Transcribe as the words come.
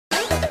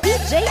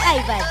DJ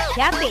Ivan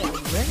Camping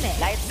Remix.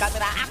 Light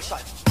camera action.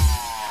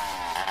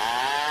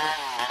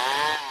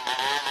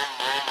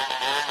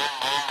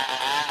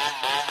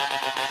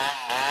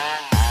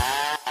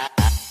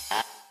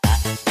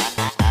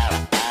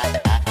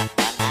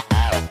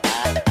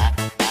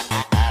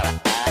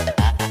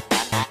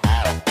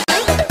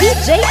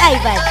 DJ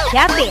Ivan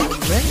Camping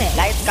Remix.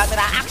 Light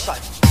camera action.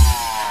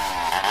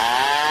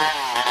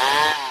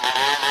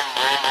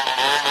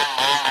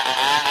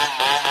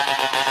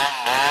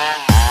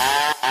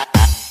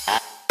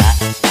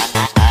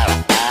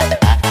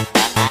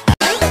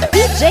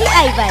 DJ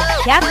Ivan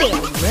Camping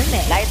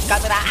Remix. Light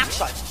camera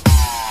action.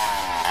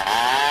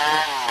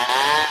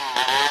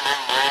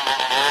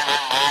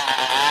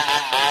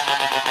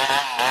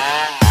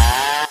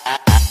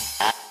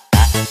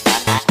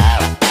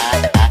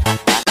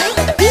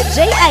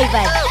 DJ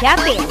Ivan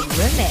Camping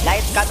Remix.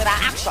 Light camera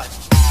action.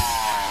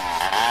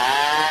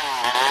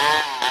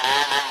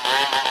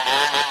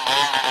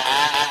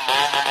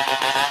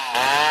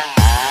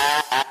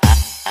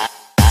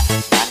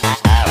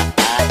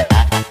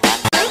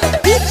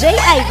 DJ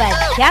Ivan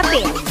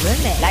Camping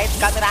Remix. Light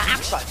camera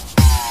action.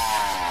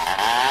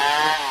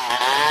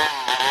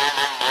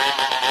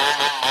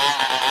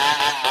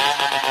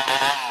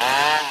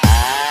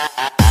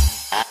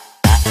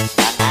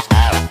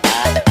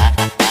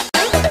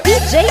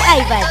 DJ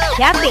Ivan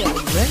Camping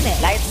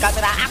Remix. Light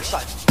camera action.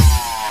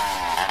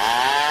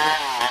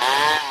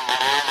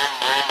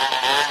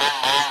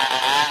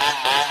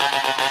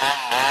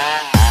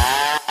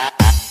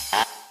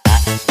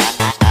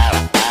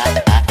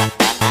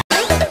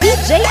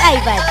 DJ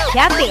Ivan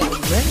Camping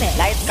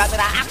Remix. Light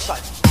camera action.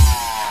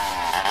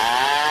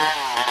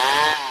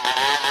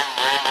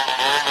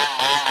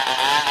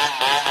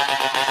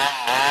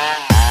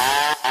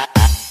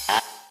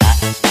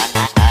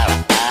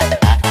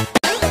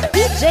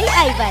 DJ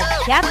Ivan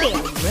Camping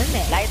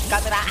Remix. Light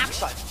camera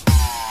action.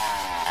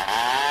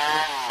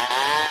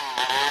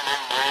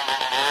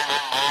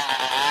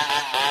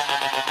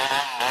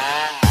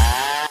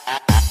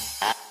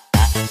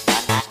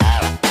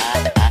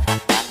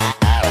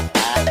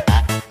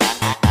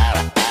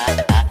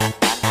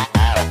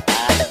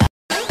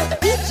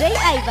 DJ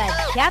Ivan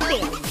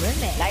Camping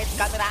Remix. Light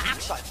camera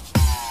action.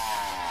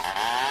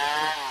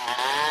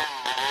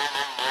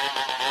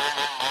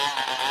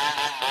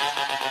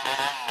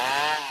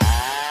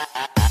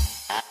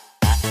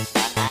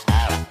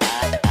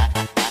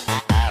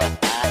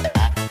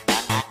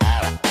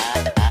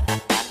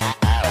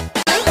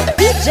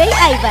 DJ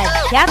Ivan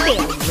Camping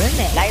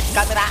Remix. Light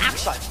camera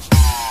action.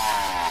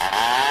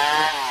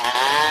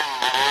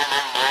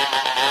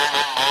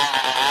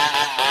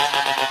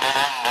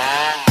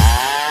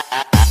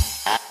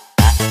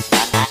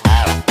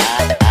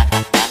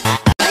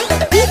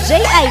 DJ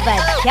Ivan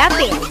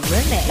Camping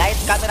Remix. Light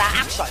camera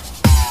action.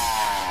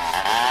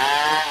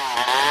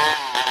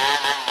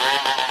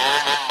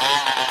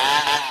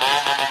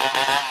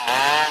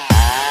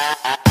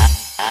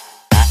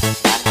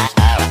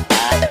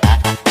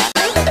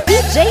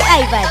 DJ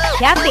Ivan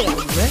Camping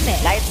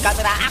Remix. Light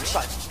camera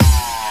action.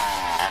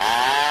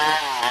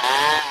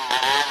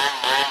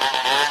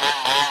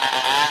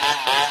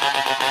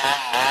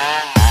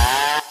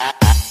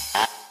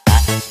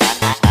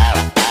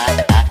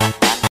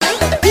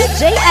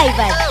 DJ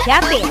Ivan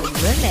Camping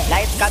Remix.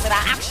 Light camera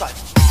action.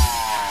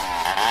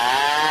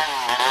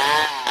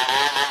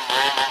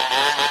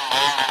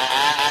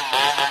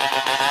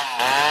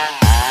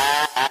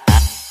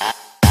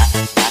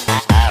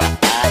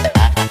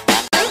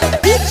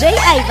 DJ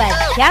Ivan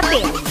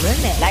Camping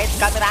Remix. Light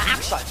camera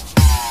action.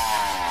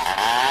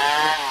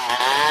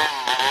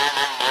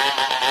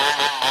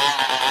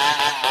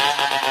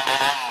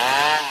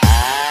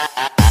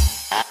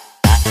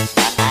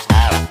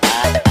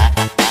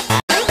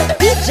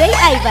 DJ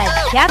Ivan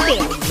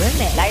Camping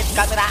Remix. Light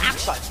camera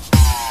action.